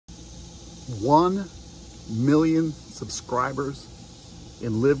1 million subscribers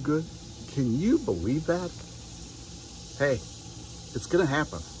in LiveGood. Can you believe that? Hey, it's gonna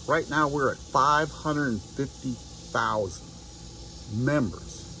happen. Right now we're at 550,000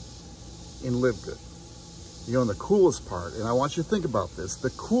 members in LiveGood. You know, and the coolest part, and I want you to think about this, the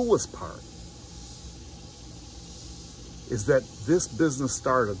coolest part is that this business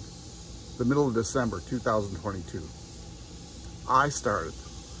started the middle of December 2022. I started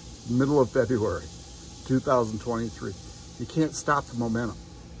middle of February 2023. You can't stop the momentum.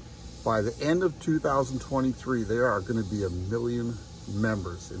 By the end of 2023, there are going to be 1 million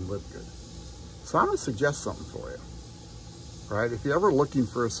members in LiveGood. So I'm going to suggest something for you. Right? If you're ever looking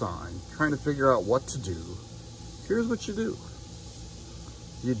for a sign, trying to figure out what to do, here's what you do.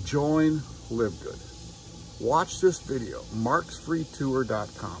 You join LiveGood. Watch this video,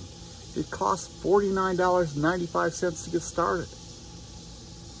 marksfreetour.com. It costs $49.95 to get started.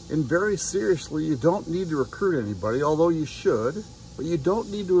 And very seriously, you don't need to recruit anybody, although you should, but you don't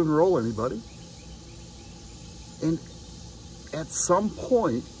need to enroll anybody. And at some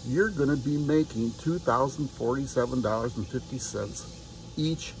point, you're going to be making $2,047.50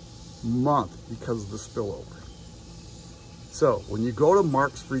 each month because of the spillover. So when you go to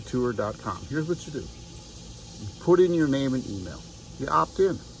marksfreetour.com, here's what you do. You put in your name and email. You opt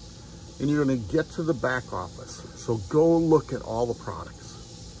in. And you're going to get to the back office. So go look at all the products.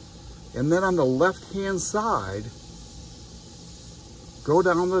 And then on the left-hand side, go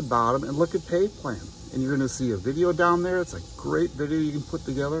down to the bottom and look at paid plan. And you're going to see a video down there. It's a great video you can put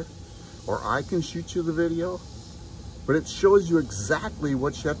together. Or I can shoot you the video. But it shows you exactly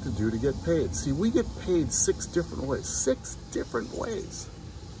what you have to do to get paid. See, we get paid 6 different ways. 6 different ways.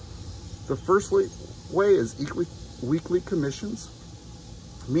 The first way is weekly commissions.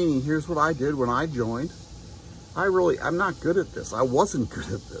 Meaning, here's what I did when I joined. I'm not good at this. I wasn't good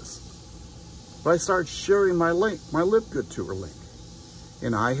at this. But I started sharing my link, my LiveGood tour link.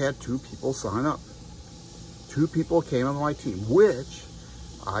 And I had 2 people sign up. 2 people came on my team, which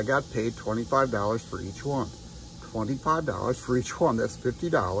I got paid $25 for each one. $25 for each one, that's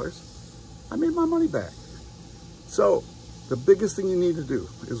 $50. I made my money back. So, the biggest thing you need to do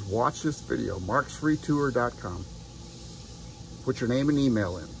is watch this video, marksfreetour.com. Put your name and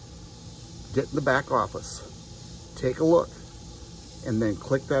email in. Get in the back office. Take a look. And then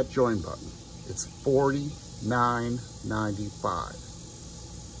click that join button. It's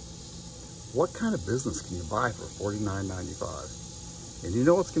 $49.95. What kind of business can you buy for $49.95? And you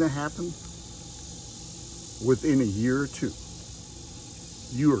know what's going to happen? Within a year or 2,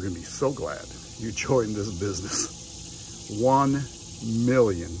 you are going to be so glad you joined this business. 1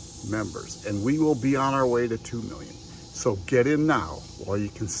 million members. And we will be on our way to 2 million. So get in now while you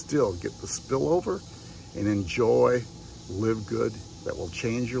can still get the spillover and enjoy LiveGood that will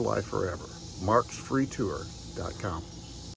change your life forever. marksfreetour.com.